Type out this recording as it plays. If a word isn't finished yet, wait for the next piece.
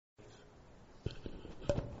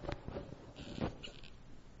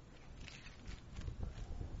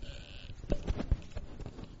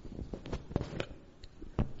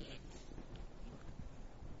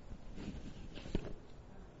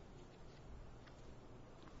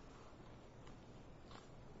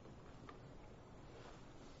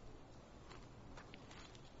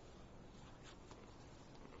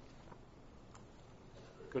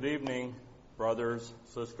Good evening, brothers,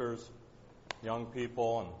 sisters, young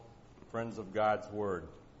people, and friends of God's Word.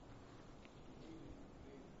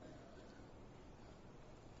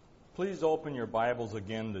 Please open your Bibles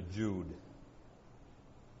again to Jude.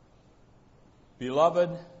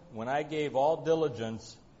 Beloved, when I gave all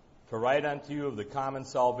diligence to write unto you of the common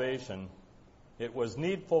salvation, it was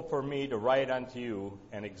needful for me to write unto you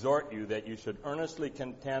and exhort you that you should earnestly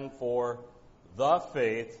contend for the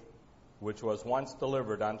faith which was once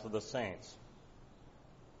delivered unto the saints.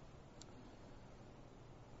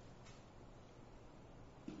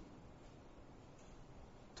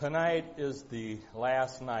 Tonight is the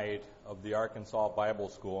last night of the Arkansas Bible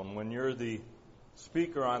School, and when you're the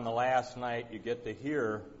speaker on the last night, you get to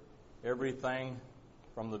hear everything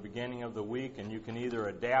from the beginning of the week, and you can either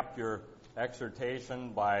adapt your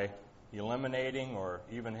exhortation by eliminating or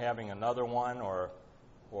even having another one or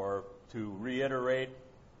to reiterate.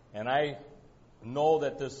 And I know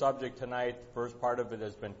that this subject tonight, the first part of it,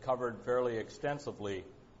 has been covered fairly extensively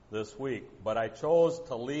this week, but I chose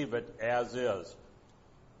to leave it as is.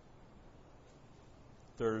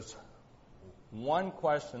 There's one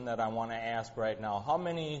question that I want to ask right now. How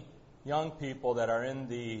many young people that are in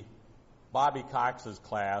the Bobby Cox's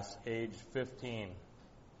class, age 15,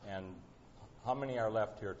 and how many are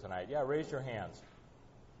left here tonight? Yeah, raise your hands.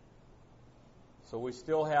 So we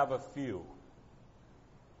still have a few.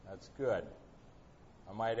 That's good.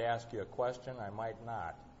 I might ask you a question, I might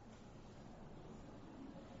not.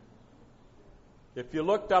 If you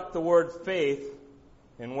looked up the word faith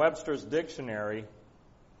in Webster's dictionary,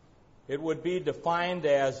 it would be defined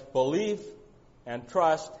as belief and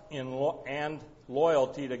trust in and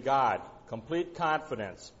loyalty to God, complete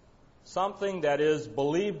confidence, something that is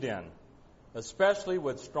believed in, especially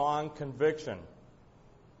with strong conviction.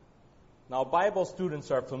 Now, Bible students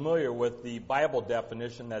are familiar with the Bible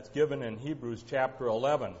definition that's given in Hebrews chapter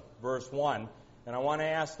 11, verse 1. And I want to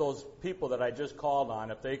ask those people that I just called on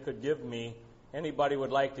if they could give me, anybody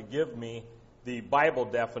would like to give me the Bible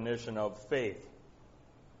definition of faith.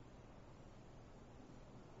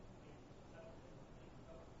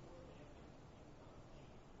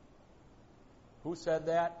 Who said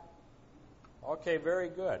that? Okay, very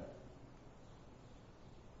good.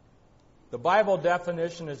 The Bible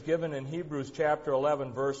definition is given in Hebrews chapter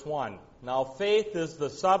 11, verse 1. Now, faith is the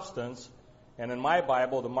substance, and in my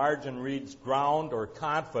Bible, the margin reads ground or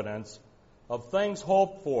confidence, of things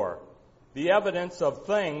hoped for, the evidence of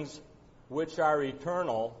things which are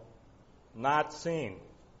eternal, not seen.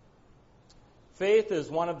 Faith is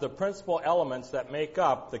one of the principal elements that make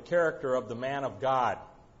up the character of the man of God.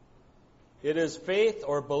 It is faith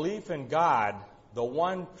or belief in God, the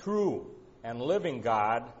one true and living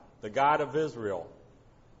God, the God of Israel.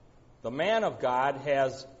 The man of God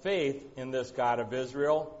has faith in this God of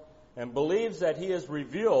Israel and believes that he is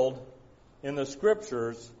revealed in the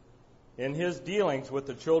Scriptures in his dealings with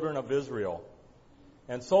the children of Israel.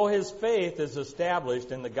 And so his faith is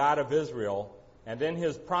established in the God of Israel and in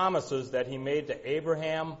his promises that he made to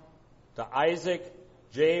Abraham, to Isaac,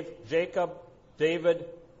 Jacob, David,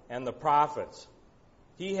 and the prophets.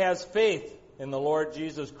 He has faith in the Lord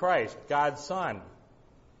Jesus Christ, God's Son,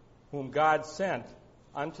 whom God sent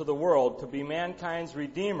unto the world to be mankind's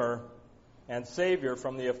Redeemer and Savior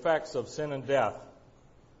from the effects of sin and death.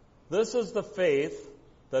 This is the faith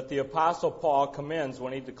that the Apostle Paul commends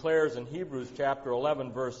when he declares in Hebrews chapter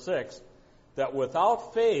 11, verse 6, that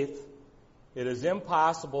without faith it is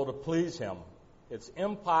impossible to please Him. It's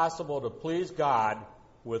impossible to please God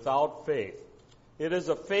without faith. It is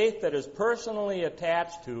a faith that is personally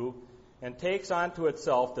attached to and takes unto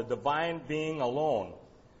itself the divine being alone,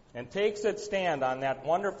 and takes its stand on that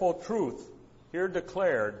wonderful truth here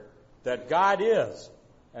declared that God is,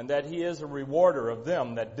 and that He is a rewarder of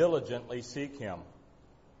them that diligently seek Him.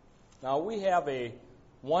 Now, we have a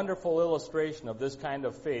wonderful illustration of this kind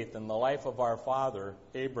of faith in the life of our father,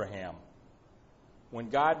 Abraham. When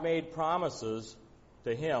God made promises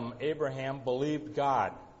to him, Abraham believed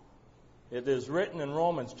God. It is written in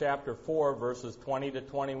Romans chapter 4, verses 20 to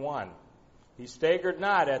 21. He staggered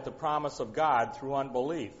not at the promise of God through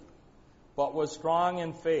unbelief, but was strong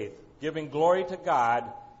in faith, giving glory to God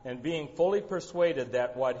and being fully persuaded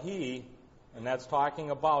that what he, and that's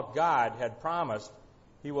talking about God, had promised,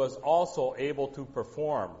 he was also able to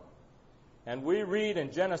perform. And we read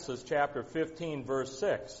in Genesis chapter 15, verse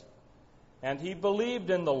 6, and he believed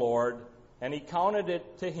in the Lord, and he counted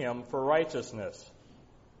it to him for righteousness.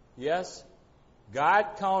 Yes,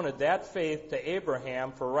 God counted that faith to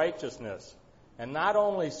Abraham for righteousness. And not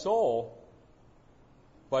only so,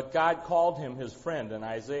 but God called him his friend in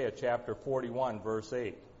Isaiah chapter 41, verse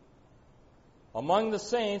 8. Among the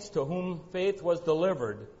saints to whom faith was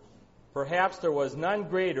delivered, perhaps there was none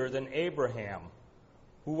greater than Abraham,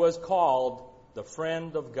 who was called the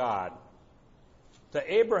friend of God.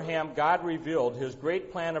 To Abraham, God revealed his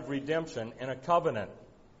great plan of redemption in a covenant,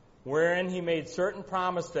 wherein he made certain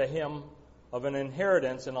promise to him of an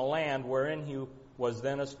inheritance in a land wherein he was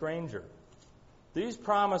then a stranger. These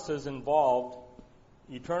promises involved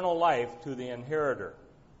eternal life to the inheritor.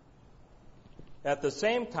 At the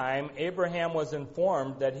same time, Abraham was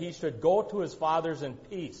informed that he should go to his fathers in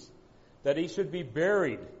peace, that he should be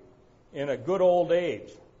buried in a good old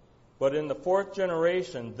age. But in the fourth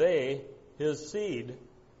generation, they, his seed,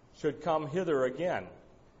 should come hither again,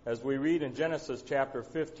 as we read in Genesis chapter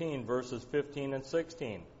 15, verses 15 and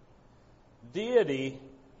 16. Deity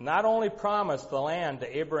not only promised the land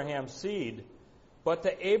to Abraham's seed, but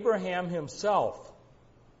to Abraham himself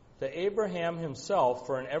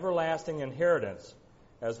for an everlasting inheritance,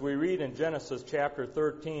 as we read in Genesis chapter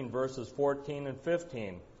 13, verses 14 and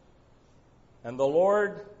 15. And the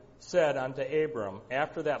Lord said unto Abram,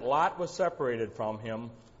 after that Lot was separated from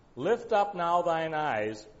him, Lift up now thine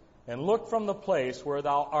eyes, and look from the place where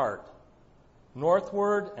thou art,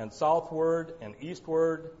 northward and southward and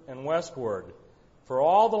eastward and westward. For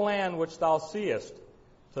all the land which thou seest,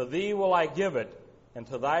 to thee will I give it, and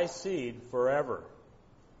to thy seed forever.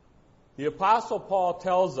 The Apostle Paul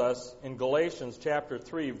tells us in Galatians chapter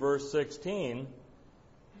 3, verse 16,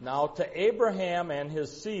 Now to Abraham and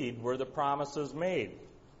his seed were the promises made.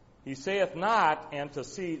 He saith not, and to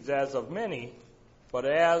seeds as of many, but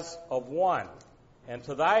as of one, and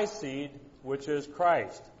to thy seed, which is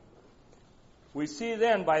Christ. We see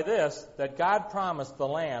then by this that God promised the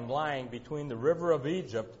land lying between the river of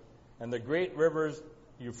Egypt and the great rivers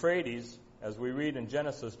Euphrates, as we read in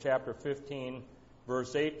Genesis chapter 15,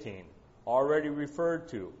 verse 18, already referred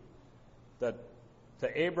to, that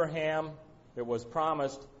to Abraham it was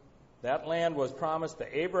promised, that land was promised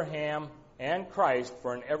to Abraham and Christ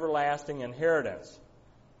for an everlasting inheritance.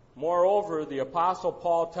 Moreover, the Apostle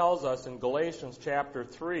Paul tells us in Galatians chapter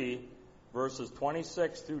 3, verses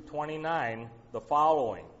 26 through 29, the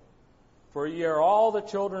following, For ye are all the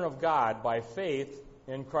children of God by faith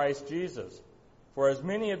in Christ Jesus. For as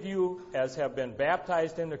many of you as have been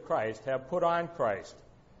baptized into Christ have put on Christ.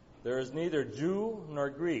 There is neither Jew nor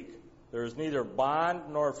Greek. There is neither bond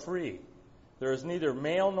nor free. There is neither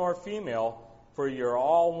male nor female, for ye are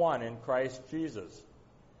all one in Christ Jesus.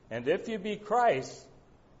 And if ye be Christ,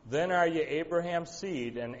 then are ye Abraham's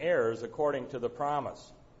seed and heirs according to the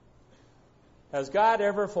promise. Has God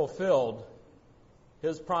ever fulfilled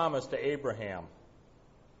his promise to Abraham?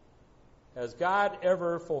 Has God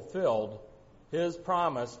ever fulfilled his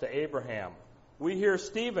promise to Abraham? We hear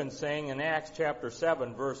Stephen saying in Acts chapter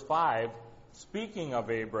 7, verse 5, speaking of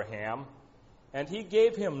Abraham, and he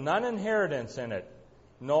gave him none inheritance in it,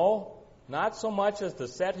 no, not so much as to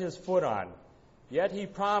set his foot on. Yet he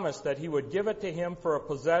promised that he would give it to him for a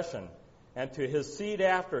possession, and to his seed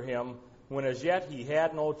after him, when as yet he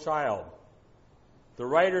had no child. The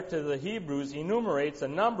writer to the Hebrews enumerates a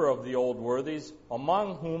number of the old worthies,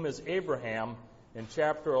 among whom is Abraham, in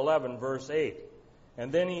chapter 11, verse 8.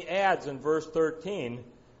 And then he adds in verse 13,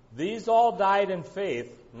 These all died in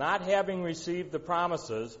faith, not having received the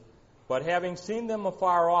promises, but having seen them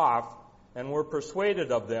afar off, and were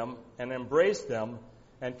persuaded of them, and embraced them,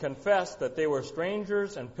 and confessed that they were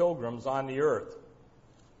strangers and pilgrims on the earth.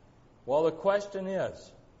 Well, the question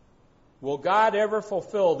is, will God ever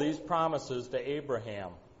fulfill these promises to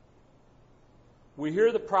Abraham? We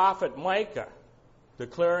hear the prophet Micah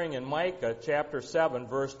declaring in Micah chapter 7,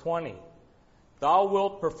 verse 20, Thou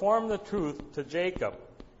wilt perform the truth to Jacob,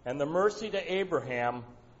 and the mercy to Abraham,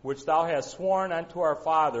 which thou hast sworn unto our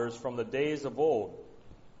fathers from the days of old.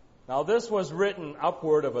 Now this was written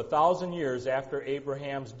upward of 1,000 years after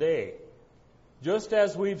Abraham's day. Just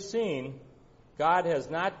as we've seen, God has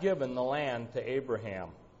not given the land to Abraham.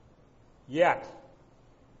 Yet,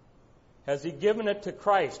 has he given it to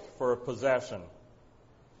Christ for a possession?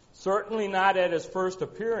 Certainly not at his first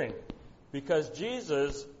appearing, because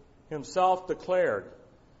Jesus himself declared,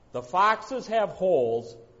 The foxes have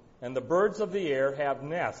holes, and the birds of the air have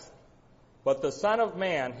nests, but the Son of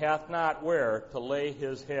Man hath not where to lay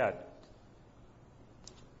his head.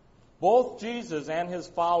 Both Jesus and his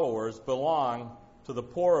followers belong to the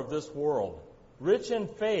poor of this world, rich in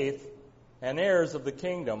faith and heirs of the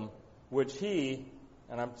kingdom, which he,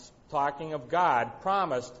 and I'm talking of God,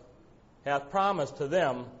 hath promised to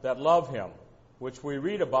them that love him, which we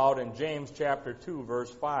read about in James chapter 2,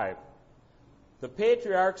 verse 5. The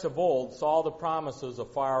patriarchs of old saw the promises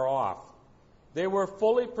afar off. They were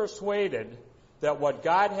fully persuaded that what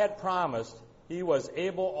God had promised, he was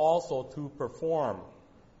able also to perform,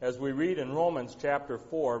 as we read in Romans chapter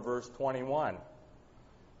 4, verse 21.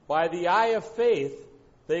 By the eye of faith,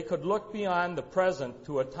 they could look beyond the present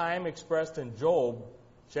to a time expressed in Job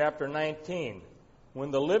chapter 19,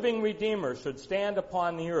 when the living Redeemer should stand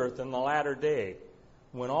upon the earth in the latter day,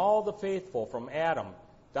 when all the faithful from Adam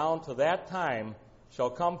down to that time shall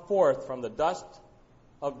come forth from the dust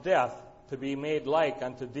of death to be made like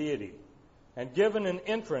unto deity, and given an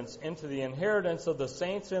entrance into the inheritance of the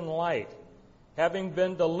saints in light, having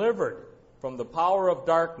been delivered from the power of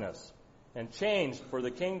darkness, and changed for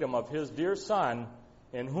the kingdom of his dear Son,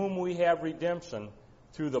 in whom we have redemption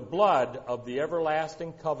through the blood of the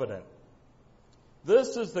everlasting covenant.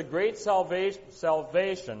 This is the great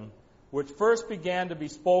salvation which first began to be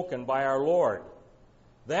spoken by our Lord,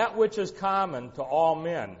 that which is common to all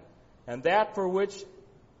men, and that for which,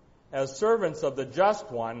 as servants of the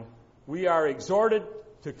just one, we are exhorted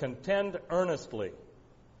to contend earnestly.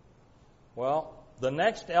 Well, the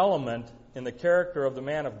next element in the character of the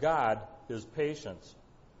man of God is patience.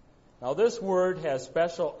 Now, this word has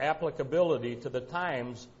special applicability to the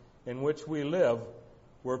times in which we live,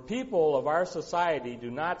 where people of our society do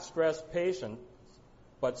not stress patience,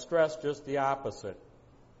 but stress just the opposite.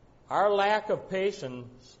 Our lack of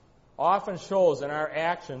patience often shows in our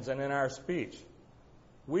actions and in our speech.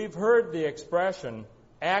 We've heard the expression,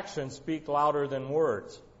 actions speak louder than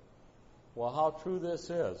words. Well, how true this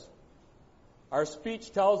is. Our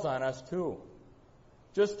speech tells on us, too.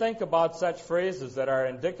 Just think about such phrases that are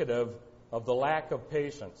indicative of the lack of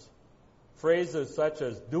patience. Phrases such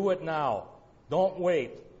as, do it now, don't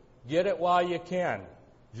wait, get it while you can,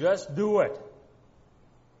 just do it.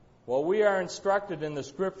 Well, we are instructed in the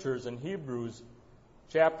Scriptures in Hebrews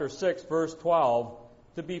chapter 6, verse 12,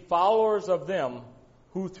 to be followers of them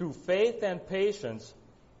who through faith and patience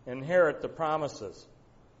inherit the promises.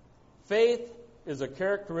 Faith is a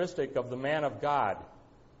characteristic of the man of God,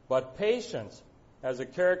 but patience, as a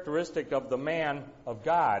characteristic of the man of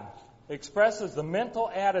God, expresses the mental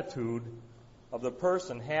attitude of the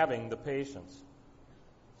person having the patience.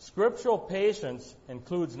 Scriptural patience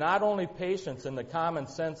includes not only patience in the common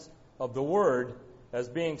sense of the word as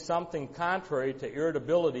being something contrary to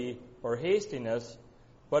irritability or hastiness,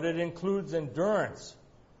 but it includes endurance,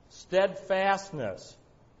 steadfastness,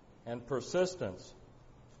 and persistence.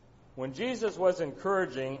 When Jesus was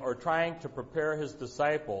encouraging or trying to prepare his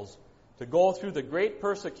disciples to go through the great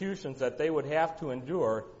persecutions that they would have to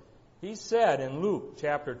endure, he said in Luke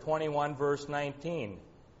chapter 21, verse 19,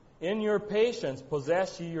 in your patience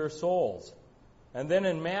possess ye your souls. And then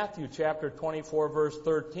in Matthew chapter 24, verse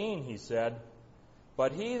 13, he said,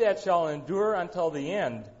 but he that shall endure until the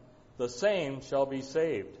end, the same shall be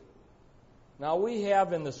saved. Now we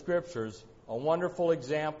have in the Scriptures a wonderful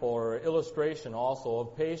example or illustration also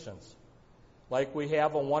of patience, like we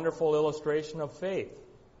have a wonderful illustration of faith.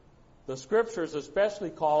 The Scriptures especially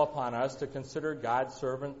call upon us to consider God's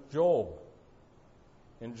servant Job.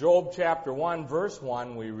 In Job chapter 1, verse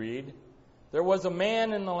 1, we read, there was a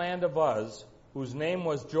man in the land of Uz whose name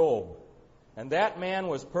was Job, and that man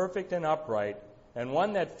was perfect and upright, and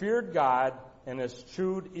one that feared God and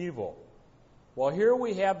eschewed evil. Well, here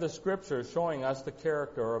we have the Scriptures showing us the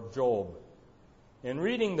character of Job. In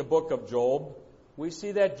reading the book of Job, we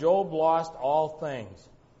see that Job lost all things: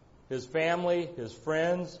 his family, his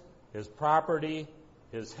friends, his property,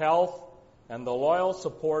 his health, and the loyal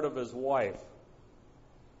support of his wife.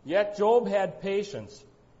 Yet Job had patience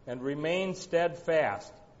and remained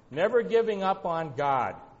steadfast, never giving up on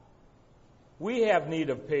God. We have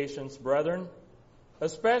need of patience, brethren,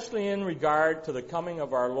 especially in regard to the coming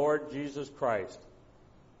of our Lord Jesus Christ.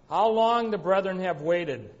 How long the brethren have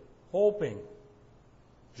waited, hoping.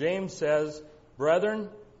 James says, brethren,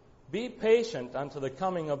 be patient unto the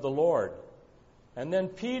coming of the Lord. And then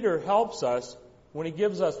Peter helps us when he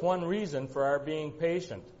gives us one reason for our being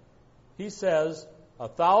patient. He says,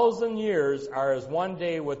 1,000 years are as one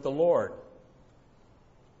day with the Lord.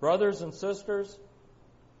 Brothers and sisters,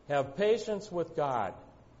 have patience with God.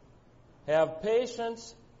 Have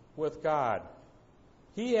patience with God.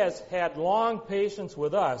 He has had long patience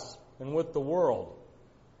with us and with the world.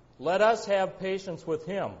 Let us have patience with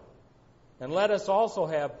him, and let us also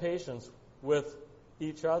have patience with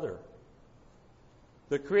each other.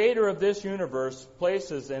 The Creator of this universe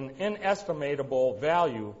places an inestimable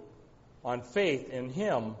value on faith in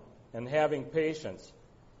him and having patience,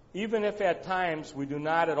 even if at times we do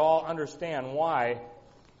not at all understand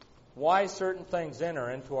why certain things enter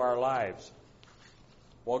into our lives.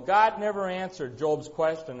 Well, God never answered Job's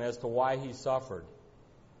question as to why he suffered.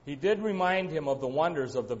 He did remind him of the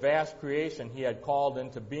wonders of the vast creation he had called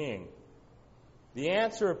into being. The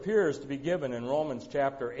answer appears to be given in Romans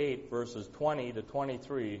chapter 8, verses 20 to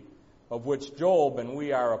 23, of which Job and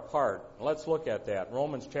we are a part. Let's look at that.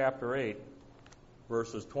 Romans chapter 8,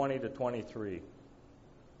 verses 20 to 23.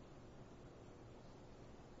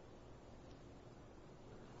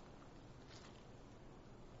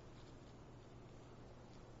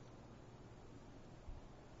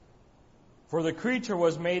 For the creature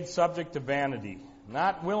was made subject to vanity,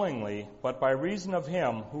 not willingly, but by reason of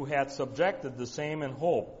him who hath subjected the same in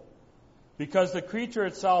hope. Because the creature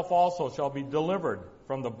itself also shall be delivered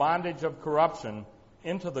from the bondage of corruption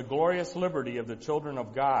into the glorious liberty of the children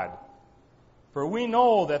of God. For we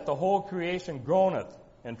know that the whole creation groaneth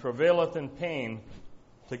and travaileth in pain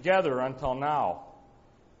together until now.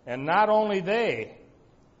 And not only they,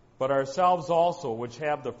 but ourselves also, which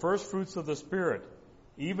have the first fruits of the Spirit,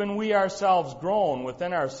 even we ourselves groan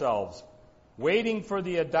within ourselves, waiting for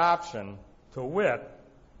the adoption, to wit,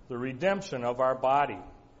 the redemption of our body.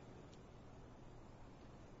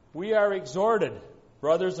 We are exhorted,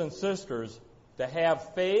 brothers and sisters, to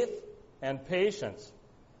have faith and patience,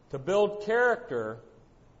 to build character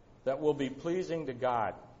that will be pleasing to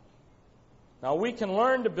God. Now, we can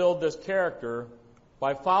learn to build this character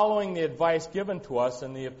by following the advice given to us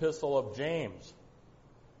in the Epistle of James.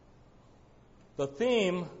 The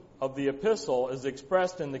theme of the epistle is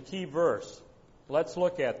expressed in the key verse. Let's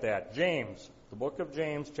look at that. James, the book of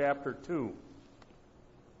James, chapter 2.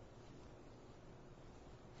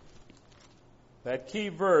 That key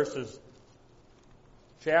verse is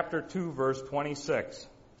chapter 2, verse 26.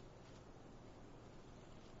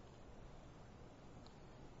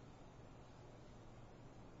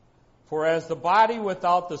 For as the body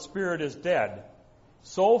without the Spirit is dead,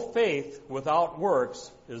 so faith without works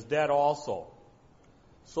is dead also.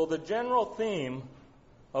 So the general theme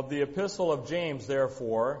of the Epistle of James,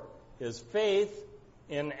 therefore, is faith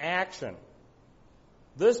in action.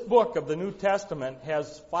 This book of the New Testament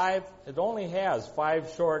only has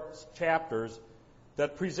 5 short chapters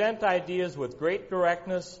that present ideas with great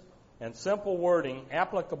directness and simple wording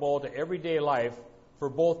applicable to everyday life for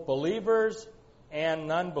both believers and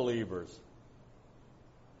non-believers.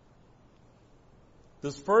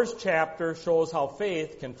 This first chapter shows how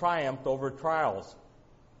faith can triumph over trials.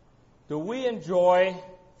 Do we enjoy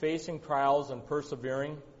facing trials and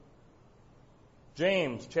persevering?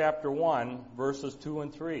 James chapter 1, verses 2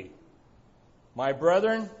 and 3. My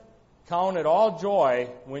brethren, count it all joy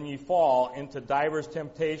when ye fall into divers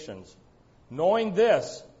temptations, knowing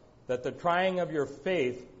this, that the trying of your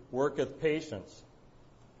faith worketh patience.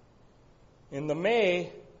 In the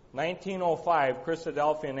May 1905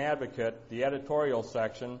 Christadelphian Advocate, the editorial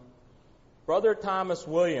section, Brother Thomas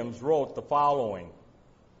Williams wrote the following: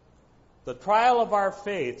 The trial of our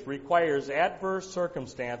faith requires adverse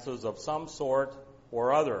circumstances of some sort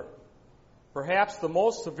or other. Perhaps the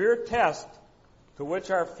most severe test to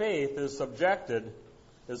which our faith is subjected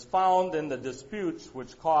is found in the disputes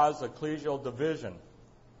which cause ecclesial division,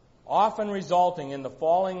 often resulting in the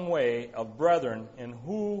falling away of brethren in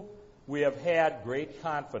whom we have had great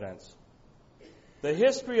confidence. The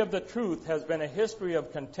history of the truth has been a history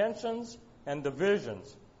of contentions and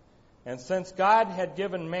divisions. And since God had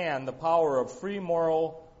given man the power of free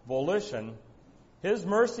moral volition, His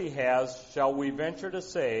mercy has, shall we venture to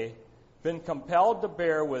say, been compelled to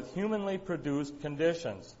bear with humanly produced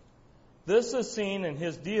conditions. This is seen in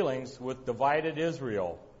His dealings with divided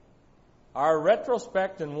Israel. Our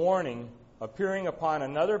retrospect and warning, appearing upon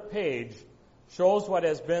another page, shows what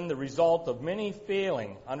has been the result of many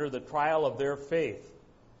failing under the trial of their faith.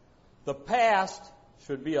 The past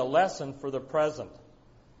should be a lesson for the present.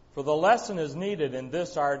 For the lesson is needed in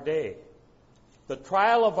this our day. The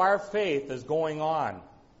trial of our faith is going on,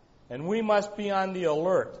 and we must be on the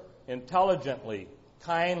alert, intelligently,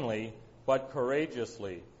 kindly, but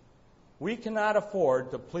courageously. We cannot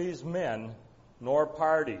afford to please men nor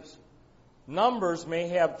parties. Numbers may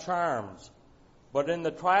have charms, but in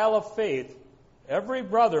the trial of faith, every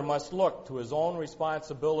brother must look to his own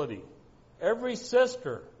responsibility, every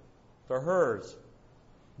sister to hers.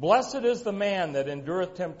 Blessed is the man that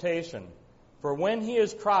endureth temptation, for when he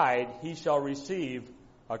is tried, he shall receive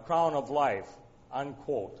a crown of life.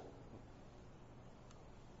 Unquote.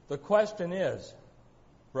 The question is,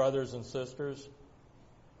 brothers and sisters,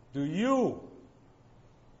 do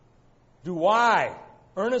I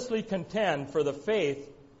earnestly contend for the faith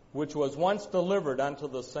which was once delivered unto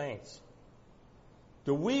the saints?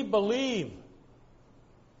 Do we believe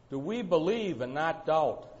and not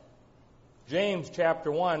doubt? James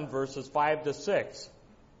chapter 1, verses 5 to 6.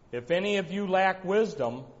 If any of you lack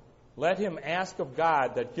wisdom, let him ask of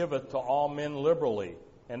God that giveth to all men liberally,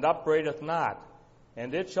 and upbraideth not,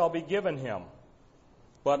 and it shall be given him.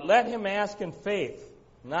 But let him ask in faith,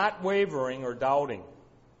 not wavering or doubting.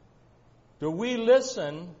 Do we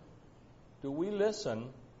listen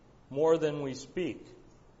more than we speak?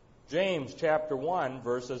 James chapter 1,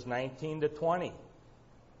 verses 19 to 20.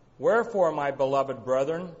 Wherefore, my beloved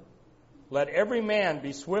brethren, let every man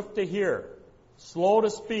be swift to hear, slow to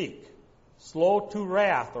speak, slow to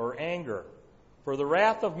wrath or anger. For the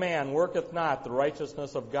wrath of man worketh not the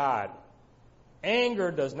righteousness of God. Anger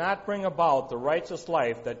does not bring about the righteous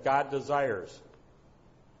life that God desires.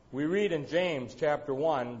 We read in James chapter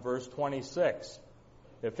 1, verse 26,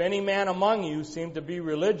 If any man among you seem to be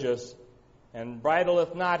religious, and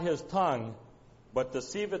bridleth not his tongue, but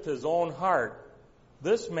deceiveth his own heart,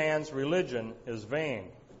 this man's religion is vain.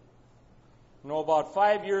 About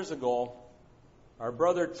 5 years ago, our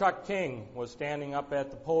brother Chuck King was standing up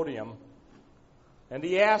at the podium, and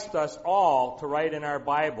he asked us all to write in our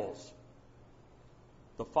Bibles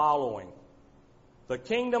the following: the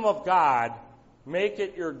kingdom of God, make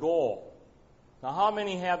it your goal. Now, how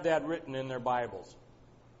many have that written in their Bibles?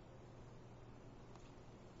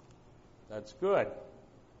 That's good.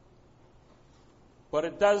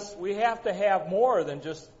 But we have to have more than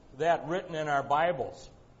just that written in our Bibles.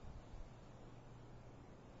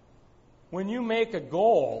 When you make a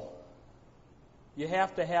goal, you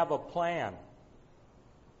have to have a plan.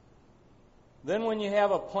 Then when you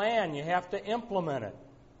have a plan, you have to implement it.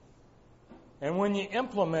 And when you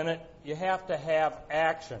implement it, you have to have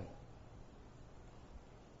action.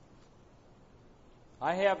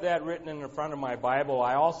 I have that written in the front of my Bible.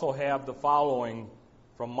 I also have the following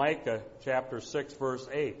from Micah chapter 6, verse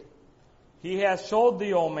 8. He hath showed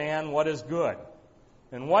thee, O man, what is good.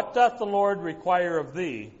 And what doth the Lord require of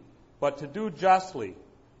thee, but to do justly,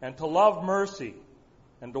 and to love mercy,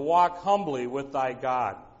 and to walk humbly with thy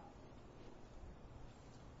God.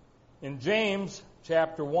 In James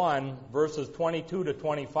chapter 1, verses 22 to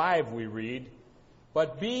 25, we read,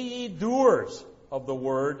 But be ye doers of the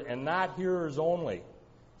word, and not hearers only,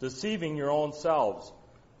 deceiving your own selves.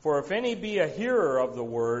 For if any be a hearer of the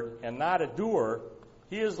word, and not a doer,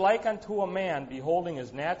 he is like unto a man beholding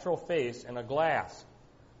his natural face in a glass.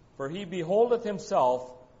 For he beholdeth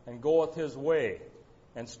himself, and goeth his way,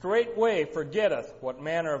 and straightway forgetteth what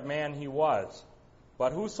manner of man he was.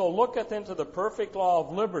 But whoso looketh into the perfect law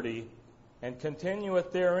of liberty, and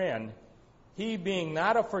continueth therein, he being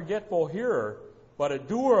not a forgetful hearer, but a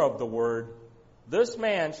doer of the word, this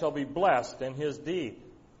man shall be blessed in his deed.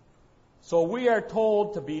 So we are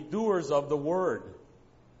told to be doers of the word.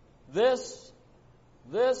 This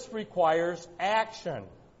requires action.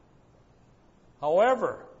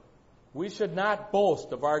 However, we should not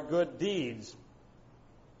boast of our good deeds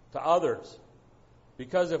to others,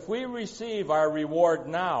 because if we receive our reward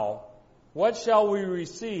now, what shall we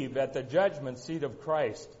receive at the judgment seat of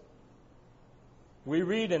Christ? We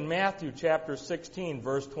read in Matthew chapter 16,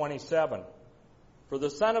 verse 27, For the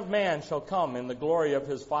Son of Man shall come in the glory of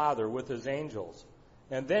his Father with his angels,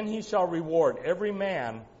 and then he shall reward every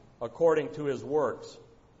man according to his works.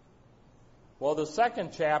 Well, the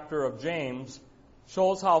second chapter of James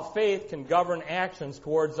shows how faith can govern actions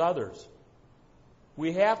towards others.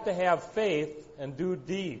 We have to have faith and do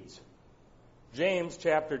deeds. James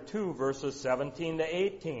chapter 2, verses 17 to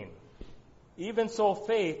 18. Even so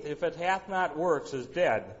faith, if it hath not works, is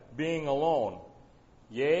dead, being alone.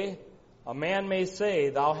 Yea, a man may say,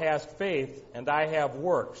 Thou hast faith, and I have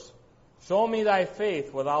works. Show me thy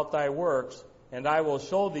faith without thy works, and I will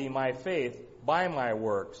show thee my faith by my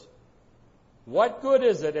works. What good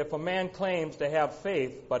is it if a man claims to have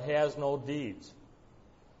faith but has no deeds?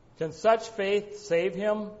 Can such faith save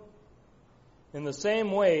him? In the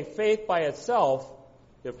same way, faith by itself,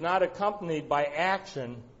 if not accompanied by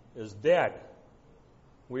action, is dead.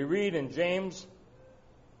 We read in James,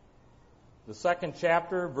 the second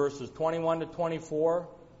chapter, verses 21 to 24,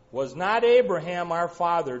 Was not Abraham our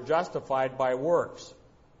father justified by works,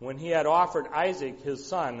 when he had offered Isaac his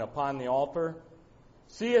son upon the altar?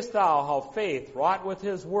 Seest thou how faith wrought with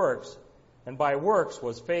his works, and by works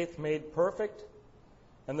was faith made perfect?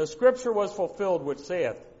 And the scripture was fulfilled which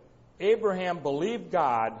saith, Abraham believed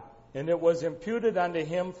God, and it was imputed unto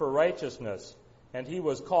him for righteousness, and he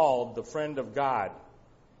was called the friend of God.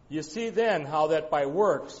 You see then how that by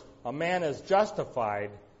works a man is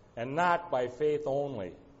justified, and not by faith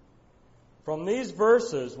only. From these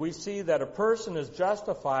verses we see that a person is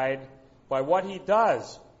justified by what he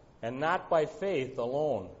does, and not by faith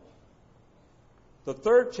alone. The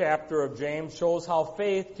third chapter of James shows how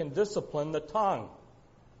faith can discipline the tongue.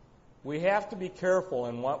 We have to be careful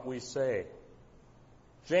in what we say.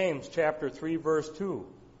 James chapter 3, verse 2.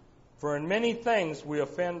 For in many things we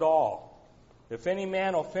offend all. If any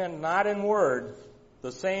man offend not in word,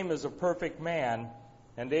 the same is a perfect man,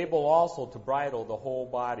 and able also to bridle the whole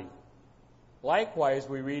body. Likewise,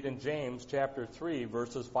 we read in James chapter 3,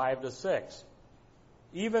 verses 5 to 6,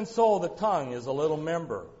 Even so the tongue is a little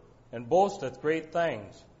member, and boasteth great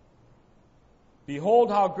things. Behold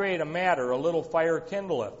how great a matter a little fire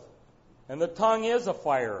kindleth. And the tongue is a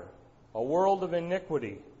fire, a world of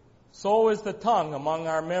iniquity. So is the tongue among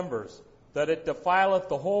our members, that it defileth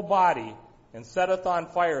the whole body, and setteth on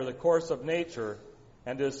fire the course of nature,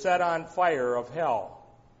 and is set on fire of hell.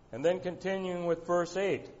 And then continuing with verse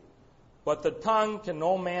 8, But the tongue can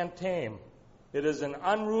no man tame. It is an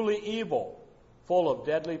unruly evil, full of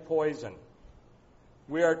deadly poison.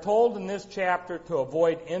 We are told in this chapter to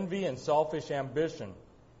avoid envy and selfish ambition.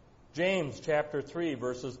 James chapter 3,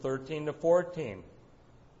 verses 13 to 14.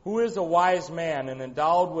 Who is a wise man and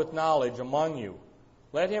endowed with knowledge among you?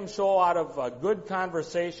 Let him show out of a good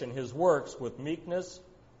conversation his works with meekness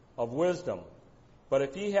of wisdom. But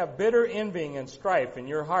if ye have bitter envying and strife in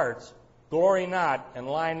your hearts, glory not and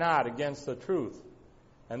lie not against the truth.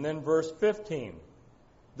 And then verse 15.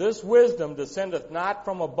 This wisdom descendeth not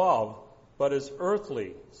from above, but is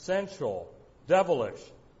earthly, sensual, devilish.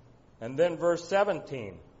 And then verse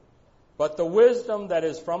 17. But the wisdom that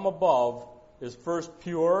is from above is first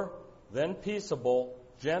pure, then peaceable,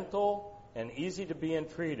 gentle, and easy to be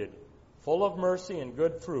entreated, full of mercy and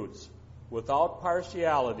good fruits, without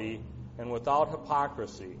partiality and without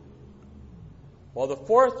hypocrisy. Well, the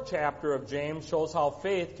fourth chapter of James shows how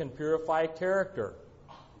faith can purify character.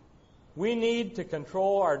 We need to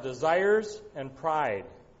control our desires and pride.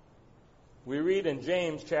 We read in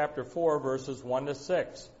James chapter 4, verses 1 to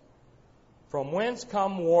 6. From whence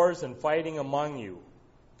come wars and fighting among you?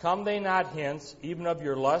 Come they not hence, even of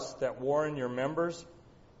your lusts that war in your members?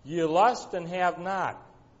 Ye lust and have not.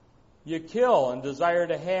 Ye kill and desire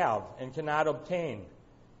to have, and cannot obtain.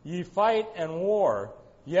 Ye fight and war,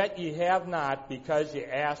 yet ye have not, because ye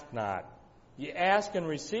ask not. Ye ask and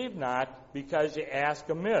receive not, because ye ask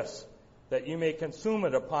amiss, that ye may consume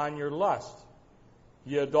it upon your lust.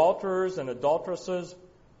 Ye adulterers and adulteresses,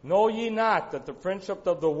 know ye not that the friendship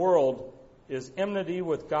of the world is enmity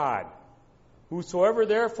with God? Whosoever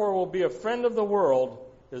therefore will be a friend of the world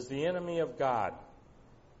is the enemy of God.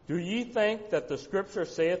 Do ye think that the Scripture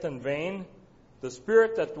saith in vain, The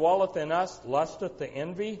Spirit that dwelleth in us lusteth to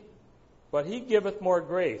envy? But he giveth more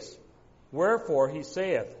grace. Wherefore he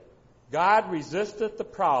saith, God resisteth the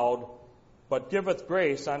proud, but giveth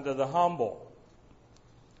grace unto the humble.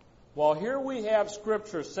 Well, here we have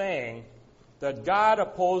Scripture saying that God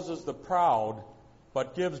opposes the proud,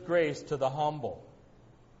 but gives grace to the humble.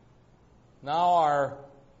 Now, are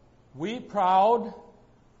we proud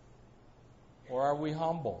or are we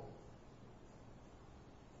humble?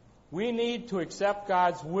 We need to accept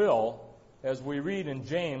God's will as we read in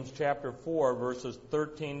James chapter 4, verses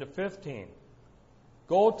 13 to 15.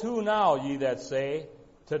 Go to now, ye that say,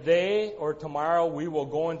 Today or tomorrow we will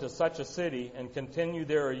go into such a city and continue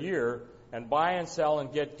there a year, and buy and sell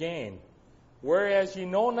and get gain. Whereas ye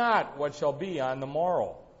know not what shall be on the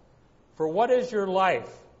morrow. For what is your life?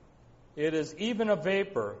 It is even a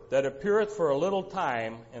vapor that appeareth for a little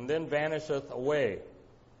time, and then vanisheth away.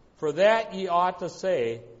 For that ye ought to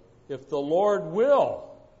say, If the Lord will,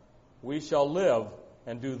 we shall live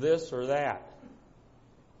and do this or that.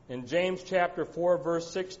 In James chapter 4,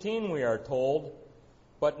 verse 16, we are told,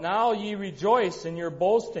 But now ye rejoice in your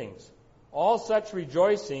boastings. All such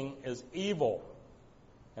rejoicing is evil.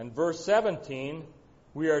 And verse 17,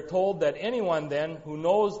 we are told that anyone then who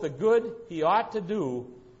knows the good he ought to do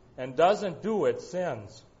and doesn't do it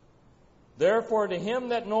sins. Therefore to him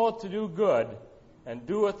that knoweth to do good and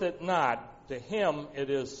doeth it not, to him it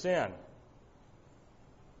is sin.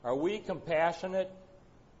 Are we compassionate?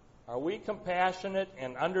 Are we compassionate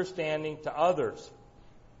and understanding to others?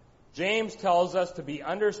 James tells us to be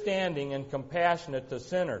understanding and compassionate to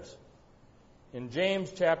sinners. In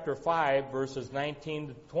James chapter 5, verses 19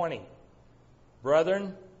 to 20,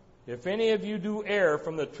 Brethren, if any of you do err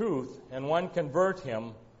from the truth, and one convert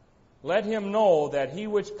him, let him know that he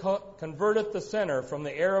which converteth the sinner from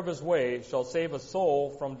the error of his way shall save a soul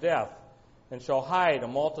from death, and shall hide a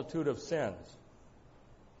multitude of sins.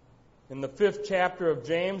 In the 5th chapter of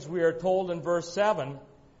James, we are told in verse 7,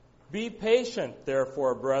 Be patient,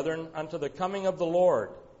 therefore, brethren, unto the coming of the Lord.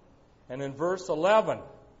 And in verse 11,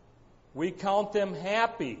 we count them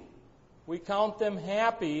happy. We count them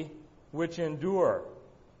happy which endure.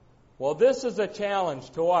 Well, this is a challenge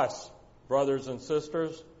to us, brothers and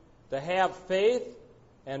sisters, to have faith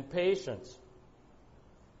and patience.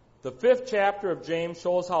 The 5th chapter of James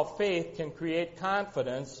shows how faith can create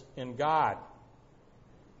confidence in God.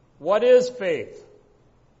 What is faith?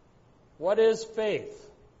 What is faith?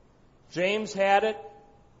 James had it.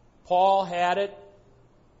 Paul had it.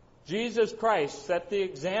 Jesus Christ set the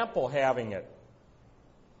example having it.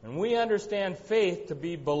 And we understand faith to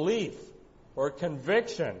be belief or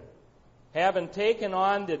conviction, having taken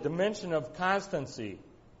on the dimension of constancy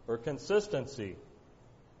or consistency.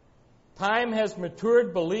 Time has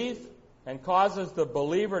matured belief and causes the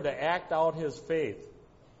believer to act out his faith.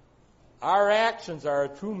 Our actions are a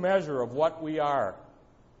true measure of what we are.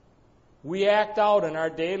 We act out in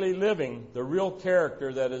our daily living the real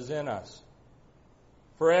character that is in us.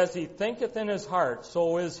 For as he thinketh in his heart,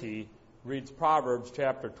 so is he, reads Proverbs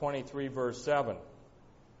chapter 23, verse 7.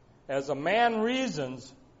 As a man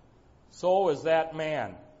reasons, so is that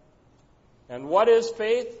man. And what is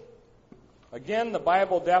faith? Again, the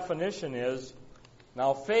Bible definition is,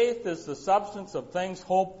 now faith is the substance of things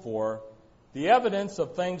hoped for, the evidence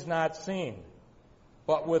of things not seen.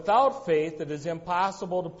 But without faith it is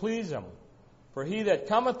impossible to please him. For he that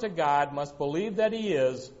cometh to God must believe that he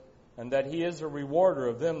is, and that he is a rewarder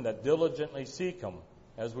of them that diligently seek him,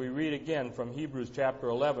 as we read again from Hebrews chapter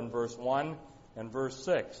 11, verse 1 and verse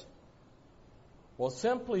 6. Well,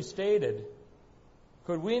 simply stated,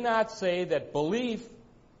 could we not say that belief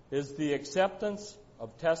is the acceptance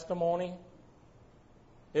of testimony?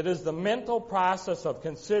 It is the mental process of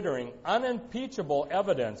considering unimpeachable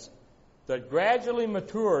evidence that gradually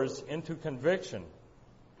matures into conviction.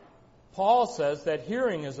 Paul says that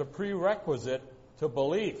hearing is a prerequisite to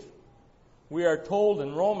belief. We are told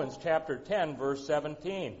in Romans chapter 10, verse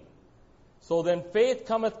 17. So then faith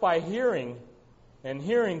cometh by hearing, and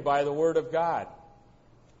hearing by the word of God.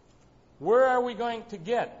 Where are we going to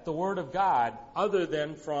get the word of God other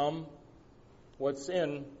than from what's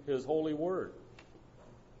in his holy word?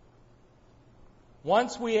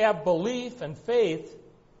 Once we have belief and faith,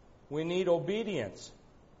 we need obedience.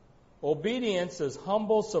 Obedience is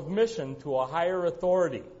humble submission to a higher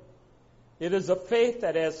authority. It is a faith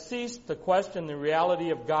that has ceased to question the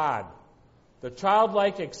reality of God, the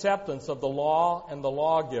childlike acceptance of the law and the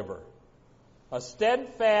lawgiver, a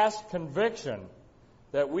steadfast conviction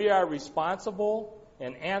that we are responsible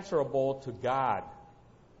and answerable to God.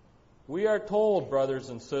 We are told, brothers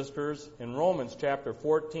and sisters, in Romans chapter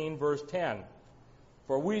 14, verse 10,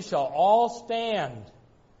 for we shall all stand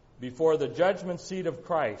before the judgment seat of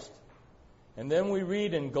Christ. And then we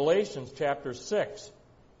read in Galatians chapter 6,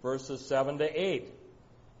 verses 7 to 8,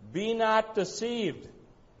 be not deceived,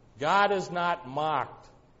 God is not mocked.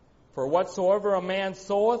 For whatsoever a man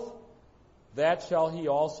soweth, that shall he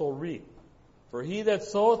also reap. For he that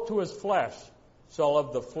soweth to his flesh shall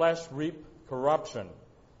of the flesh reap corruption.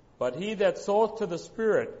 But he that soweth to the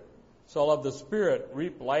Spirit shall of the Spirit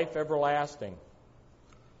reap life everlasting.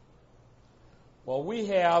 Well, we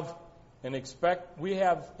have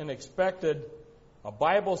expected a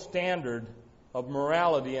Bible standard of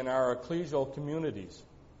morality in our ecclesial communities.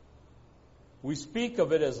 We speak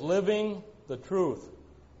of it as living the truth.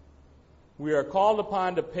 We are called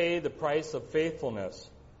upon to pay the price of faithfulness.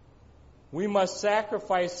 We must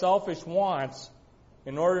sacrifice selfish wants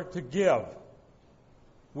in order to give.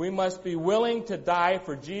 We must be willing to die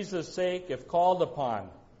for Jesus' sake if called upon,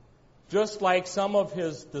 just like some of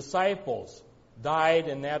his disciples died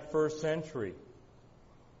in that first century.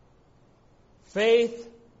 Faith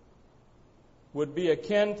would be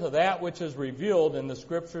akin to that which is revealed in the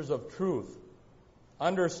scriptures of truth,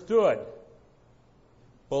 understood,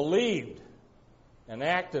 believed, and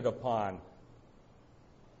acted upon.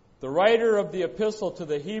 The writer of the epistle to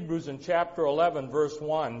the Hebrews in chapter 11, verse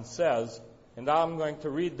 1 says, and I'm going to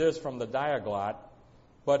read this from the Diaglott,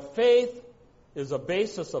 but faith is a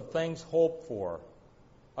basis of things hoped for,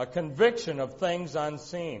 a conviction of things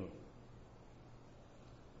unseen.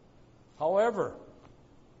 However,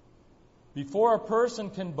 before a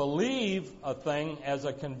person can believe a thing as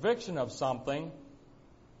a conviction of something,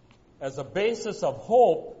 as a basis of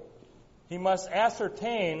hope, he must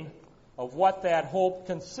ascertain of what that hope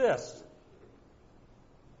consists.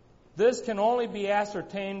 This can only be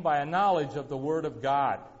ascertained by a knowledge of the Word of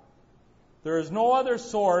God. There is no other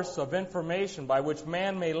source of information by which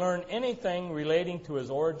man may learn anything relating to his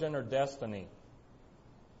origin or destiny.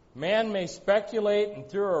 Man may speculate and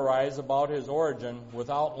theorize about his origin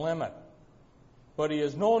without limit, but he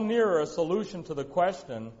is no nearer a solution to the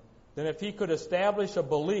question than if he could establish a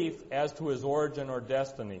belief as to his origin or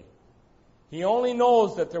destiny. He only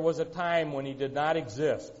knows that there was a time when he did not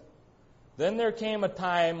exist. Then there came a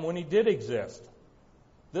time when he did exist.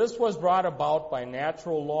 This was brought about by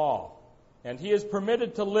natural law, and he is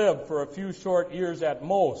permitted to live for a few short years at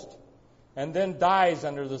most, and then dies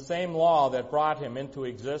under the same law that brought him into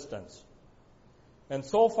existence. And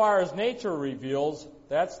so far as nature reveals,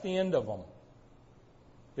 that's the end of them.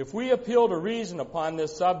 If we appeal to reason upon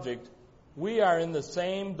this subject, we are in the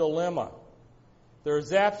same dilemma. There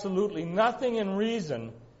is absolutely nothing in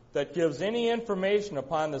reason that gives any information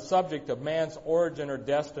upon the subject of man's origin or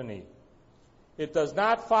destiny. It does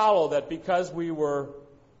not follow that because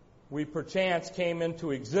we perchance came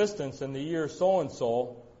into existence in the year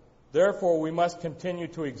so-and-so, therefore we must continue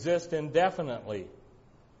to exist indefinitely.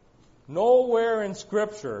 Nowhere in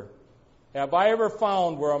Scripture have I ever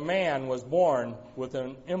found where a man was born with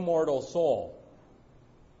an immortal soul.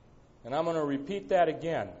 And I'm going to repeat that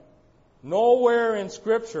again. Nowhere in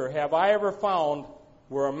Scripture have I ever found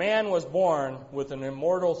where a man was born with an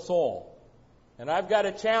immortal soul. And I've got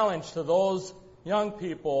a challenge to those young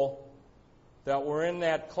people that were in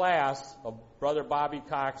that class of Brother Bobby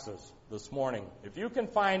Cox's this morning. If you can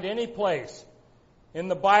find any place in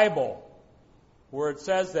the Bible where it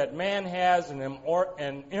says that man has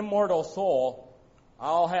an immortal soul,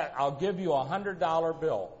 I'll give you a $100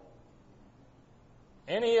 bill.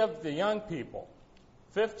 Any of the young people,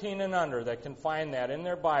 15 and under, that can find that in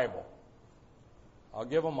their Bible, I'll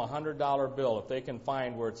give them a $100 bill if they can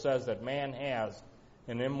find where it says that man has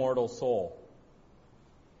an immortal soul.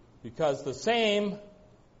 Because the same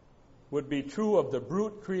would be true of the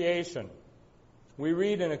brute creation. We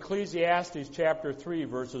read in Ecclesiastes chapter 3,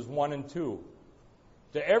 verses 1 and 2.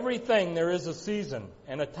 To everything there is a season,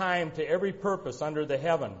 and a time to every purpose under the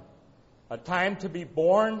heaven, a time to be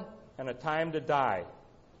born and a time to die.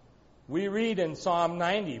 We read in Psalm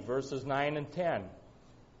 90, verses 9 and 10,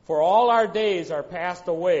 For all our days are passed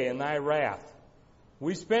away in thy wrath.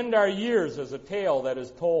 We spend our years as a tale that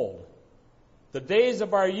is told. The days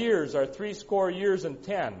of our years are 80 years and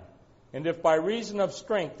 10, and if by reason of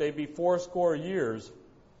strength they be 80 years,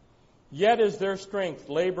 yet is their strength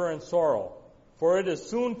labor and sorrow, for it is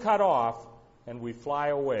soon cut off, and we fly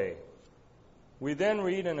away. We then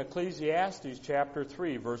read in Ecclesiastes chapter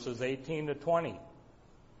 3, verses 18 to 20.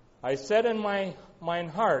 I said in mine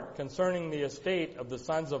heart concerning the estate of the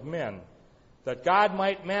sons of men, that God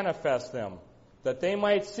might manifest them, that they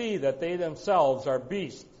might see that they themselves are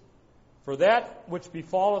beasts. For that which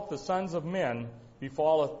befalleth the sons of men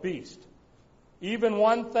befalleth beast. Even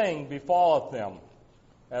one thing befalleth them.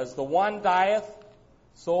 As the one dieth,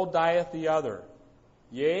 so dieth the other.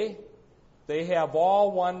 Yea, they have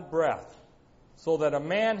all one breath, so that a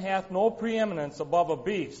man hath no preeminence above a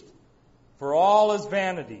beast. For all is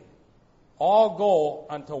vanity. All go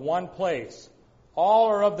unto one place. All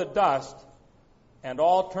are of the dust, and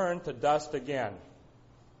all turn to dust again.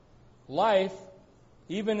 Life,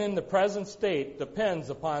 even in the present state, depends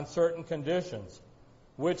upon certain conditions,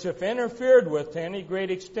 which, if interfered with to any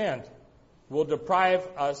great extent, will deprive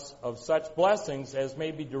us of such blessings as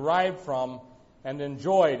may be derived from and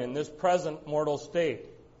enjoyed in this present mortal state.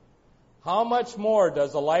 How much more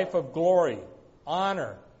does a life of glory,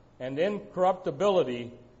 honor, and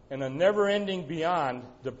incorruptibility in a never-ending beyond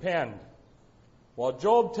depend? Well,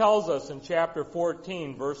 Job tells us in chapter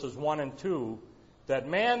 14, verses 1 and 2, that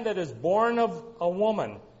man that is born of a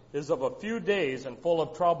woman is of a few days and full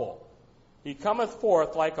of trouble. He cometh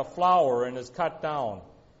forth like a flower and is cut down.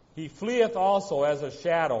 He fleeth also as a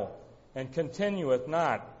shadow and continueth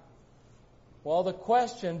not. Well, the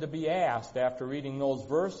question to be asked after reading those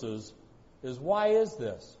verses is, why is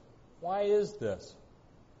this? Why is this?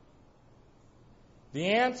 The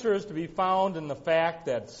answer is to be found in the fact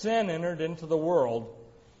that sin entered into the world,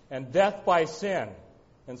 and death by sin.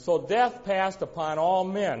 And so death passed upon all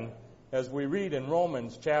men, as we read in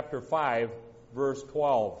Romans chapter 5, verse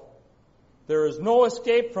 12. There is no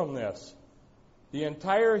escape from this. The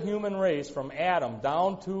entire human race, from Adam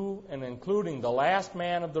down to and including the last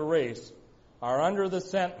man of the race, are under the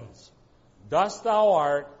sentence, Dust thou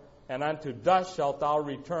art, and unto dust shalt thou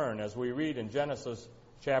return, as we read in Genesis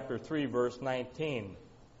chapter 3, verse 19.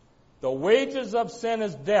 The wages of sin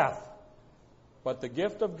is death, but the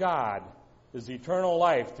gift of God is eternal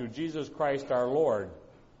life through Jesus Christ our Lord,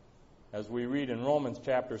 as we read in Romans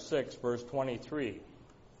chapter 6, verse 23.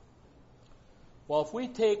 Well, if we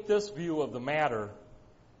take this view of the matter,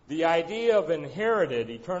 the idea of inherited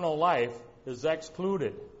eternal life is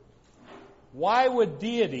excluded. Why would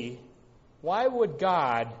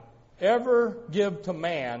God ever give to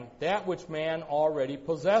man that which man already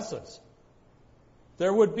possesses?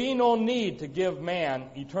 There would be no need to give man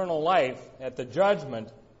eternal life at the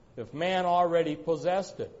judgment if man already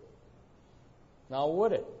possessed it. Now,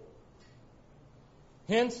 would it?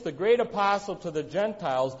 Hence, the great apostle to the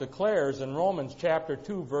Gentiles declares in Romans chapter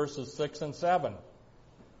 2, verses 6 and 7,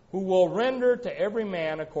 who will render to every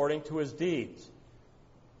man according to his deeds.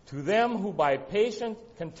 To them who by patient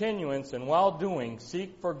continuance in well-doing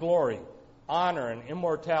seek for glory, honor, and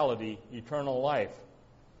immortality, eternal life.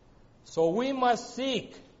 So we must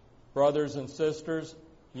seek, brothers and sisters,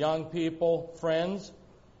 young people, friends,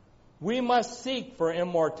 we must seek for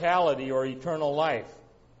immortality or eternal life.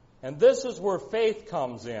 And this is where faith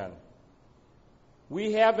comes in.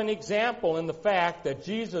 We have an example in the fact that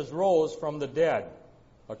Jesus rose from the dead,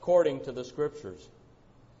 according to the Scriptures.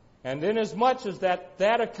 And inasmuch as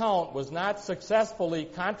that account was not successfully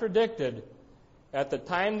contradicted at the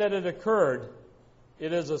time that it occurred,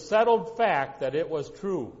 it is a settled fact that it was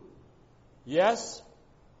true. Yes,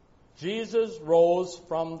 Jesus rose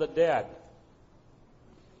from the dead.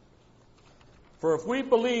 For if we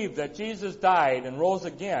believe that Jesus died and rose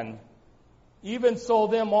again, even so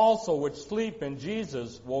them also which sleep in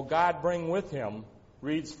Jesus will God bring with him,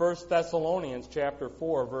 reads 1 Thessalonians chapter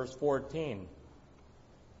 4, verse 14.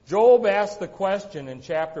 Job asked the question in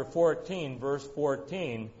chapter 14, verse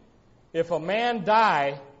 14, if a man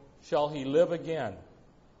die, shall he live again?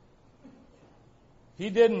 He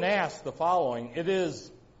didn't ask the following, it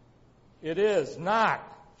is not,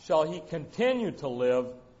 shall he continue to live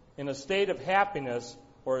in a state of happiness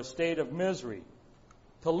or a state of misery?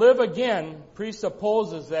 To live again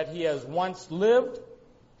presupposes that he has once lived,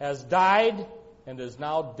 has died, and is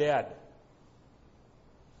now dead.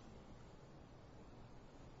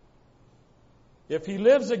 If he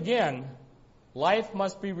lives again, life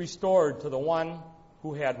must be restored to the one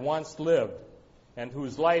who had once lived and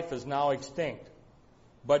whose life is now extinct.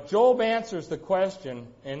 But Job answers the question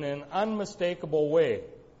in an unmistakable way.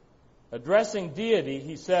 Addressing deity,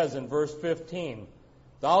 he says in verse 15,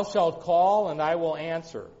 Thou shalt call, and I will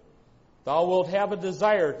answer. Thou wilt have a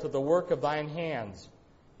desire to the work of thine hands.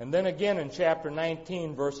 And then again in chapter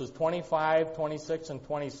 19, verses 25, 26, and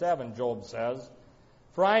 27, Job says,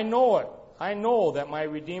 For I know that my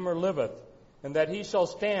Redeemer liveth, and that he shall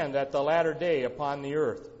stand at the latter day upon the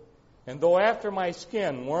earth. And though after my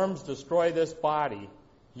skin worms destroy this body,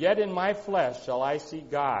 yet in my flesh shall I see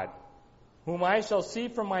God, whom I shall see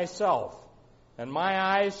for myself, and my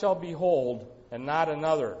eyes shall behold, and not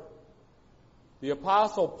another. The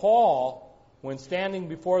Apostle Paul, when standing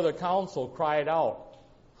before the council, cried out,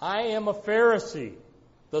 I am a Pharisee,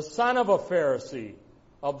 the son of a Pharisee.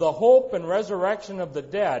 Of the hope and resurrection of the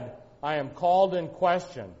dead, I am called in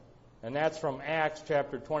question. And that's from Acts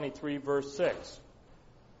chapter 23, verse 6.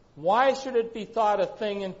 Why should it be thought a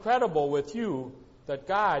thing incredible with you that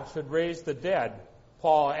God should raise the dead?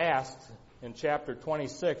 Paul asks in chapter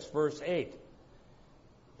 26, verse 8.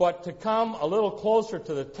 But to come a little closer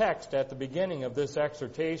to the text at the beginning of this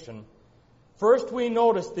exhortation, first we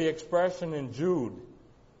notice the expression in Jude,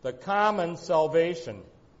 the common salvation,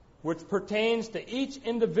 which pertains to each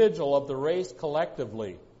individual of the race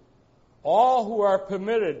collectively. All who are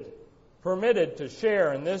permitted to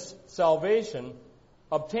share in this salvation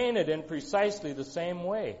obtain it in precisely the same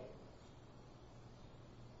way.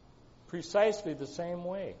 Precisely the same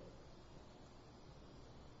way.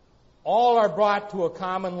 All are brought to a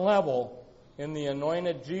common level in the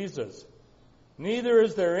anointed Jesus. Neither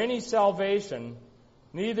is there any salvation,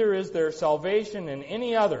 neither is there salvation in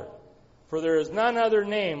any other, for there is none other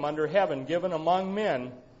name under heaven given among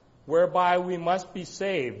men whereby we must be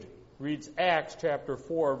saved, reads Acts chapter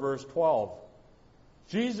 4, verse 12.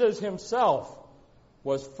 Jesus himself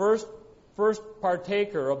was first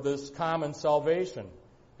partaker of this common salvation,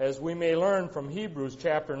 as we may learn from Hebrews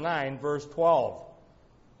chapter 9, verse 12.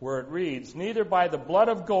 Where it reads, Neither by the blood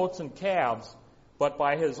of goats and calves, but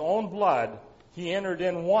by his own blood, he entered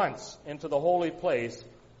in once into the holy place,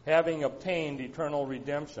 having obtained eternal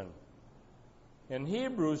redemption. In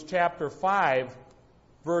Hebrews chapter 5,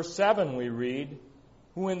 verse 7 we read,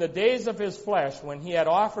 Who in the days of his flesh, when he had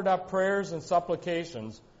offered up prayers and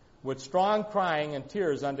supplications, with strong crying and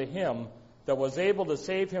tears unto him that was able to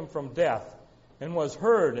save him from death, and was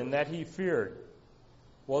heard in that he feared.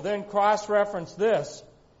 Well, then cross-reference this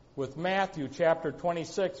with Matthew chapter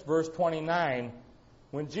 26, verse 29,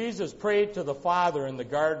 when Jesus prayed to the Father in the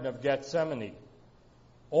Garden of Gethsemane,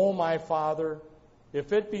 O my Father,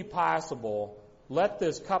 if it be possible, let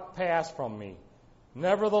this cup pass from me.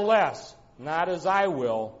 Nevertheless, not as I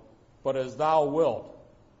will, but as thou wilt.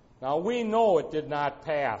 Now we know it did not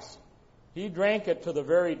pass. He drank it to the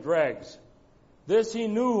very dregs. This he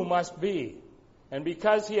knew must be. And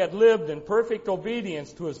because he had lived in perfect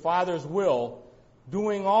obedience to his Father's will,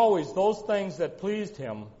 doing always those things that pleased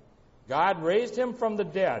him, God raised him from the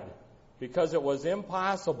dead, because it was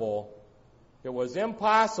impossible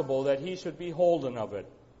that he should be holden of it.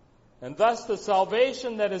 And thus the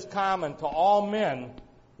salvation that is common to all men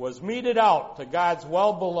was meted out to God's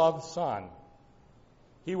well-beloved Son.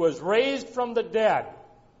 He was raised from the dead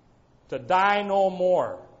to die no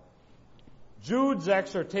more. Jude's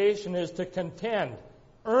exhortation is to contend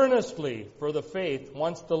earnestly for the faith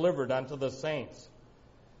once delivered unto the saints.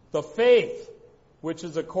 The faith, which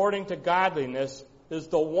is according to godliness, is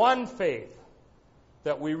the one faith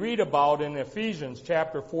that we read about in Ephesians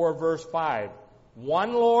chapter 4, verse 5.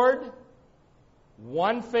 One Lord,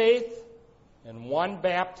 one faith, and one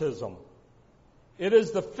baptism. It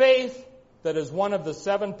is the faith that is one of the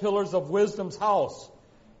 7 pillars of wisdom's house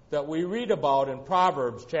that we read about in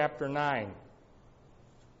Proverbs chapter 9.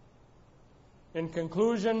 In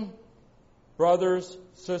conclusion, brothers,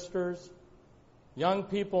 sisters, young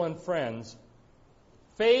people, and friends,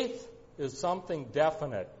 faith is something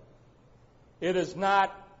definite. It is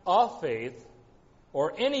not a faith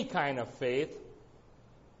or any kind of faith,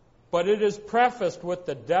 but it is prefaced with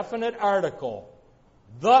the definite article,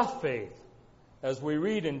 the faith, as we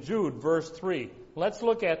read in Jude, verse 3. Let's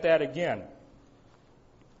look at that again.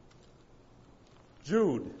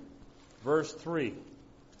 Jude, verse 3.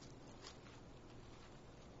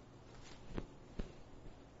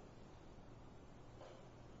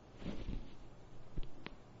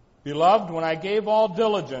 Beloved, when I gave all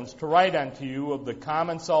diligence to write unto you of the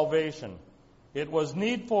common salvation, it was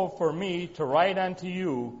needful for me to write unto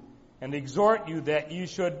you and exhort you that ye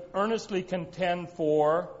should earnestly contend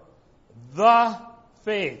for the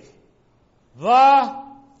faith,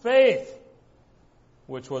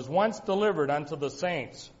 which was once delivered unto the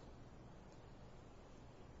saints.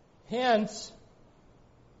 Hence,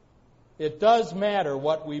 it does matter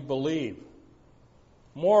what we believe.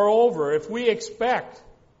 Moreover, if we expect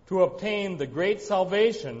to obtain the great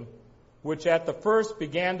salvation, which at the first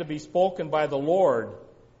began to be spoken by the Lord,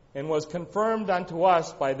 and was confirmed unto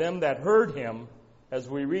us by them that heard him, as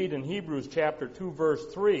we read in Hebrews chapter 2, verse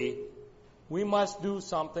 3, we must do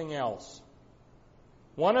something else.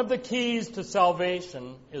 One of the keys to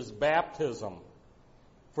salvation is baptism.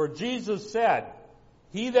 For Jesus said,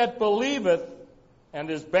 He that believeth and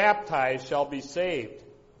is baptized shall be saved.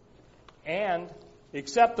 And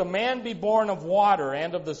except a man be born of water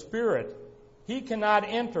and of the Spirit, he cannot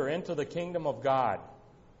enter into the kingdom of God.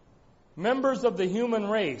 Members of the human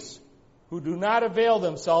race who do not avail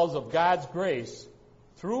themselves of God's grace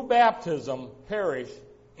through baptism perish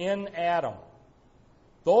in Adam.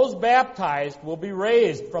 Those baptized will be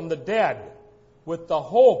raised from the dead with the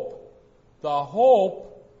hope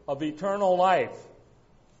of eternal life.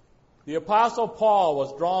 The Apostle Paul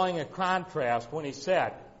was drawing a contrast when he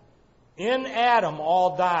said, In Adam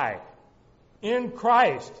all die. In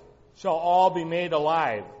Christ shall all be made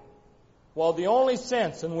alive. Well, the only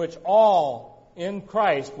sense in which all in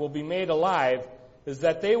Christ will be made alive is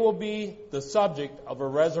that they will be the subject of a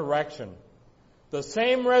resurrection. The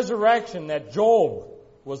same resurrection that Job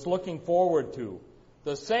was looking forward to.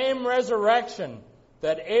 The same resurrection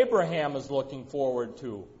that Abraham is looking forward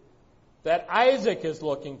to. That Isaac is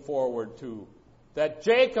looking forward to. That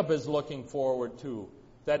Jacob is looking forward to.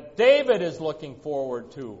 That David is looking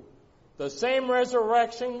forward to. The same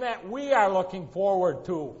resurrection that we are looking forward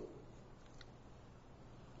to.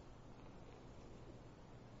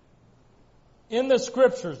 In the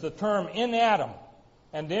Scriptures, the term in Adam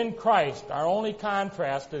and in Christ are only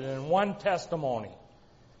contrasted in one testimony.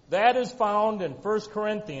 That is found in 1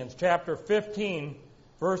 Corinthians chapter 15,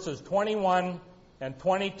 verses 21 and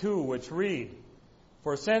 22, which read,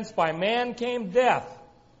 For since by man came death,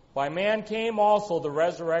 by man came also the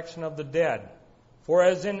resurrection of the dead. For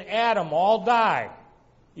as in Adam all die,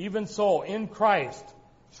 even so in Christ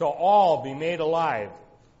shall all be made alive.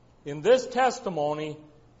 In this testimony,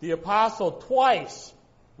 the apostle twice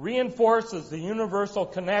reinforces the universal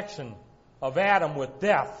connection of Adam with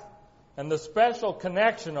death and the special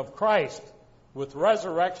connection of Christ with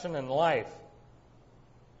resurrection and life.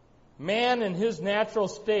 Man in his natural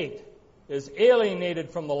state is alienated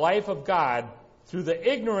from the life of God through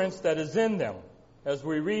the ignorance that is in them, as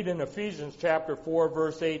we read in Ephesians chapter 4,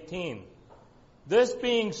 verse 18. This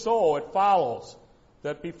being so, it follows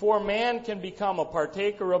that before man can become a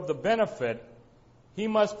partaker of the benefit, he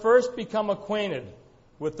must first become acquainted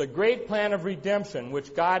with the great plan of redemption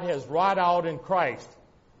which God has wrought out in Christ.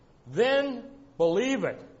 Then believe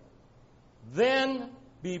it. Then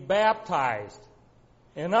be baptized.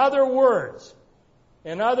 In other words,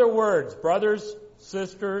 brothers,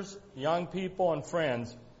 sisters, young people, and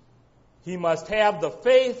friends, he must have the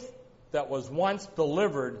faith that was once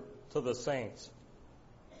delivered to the saints.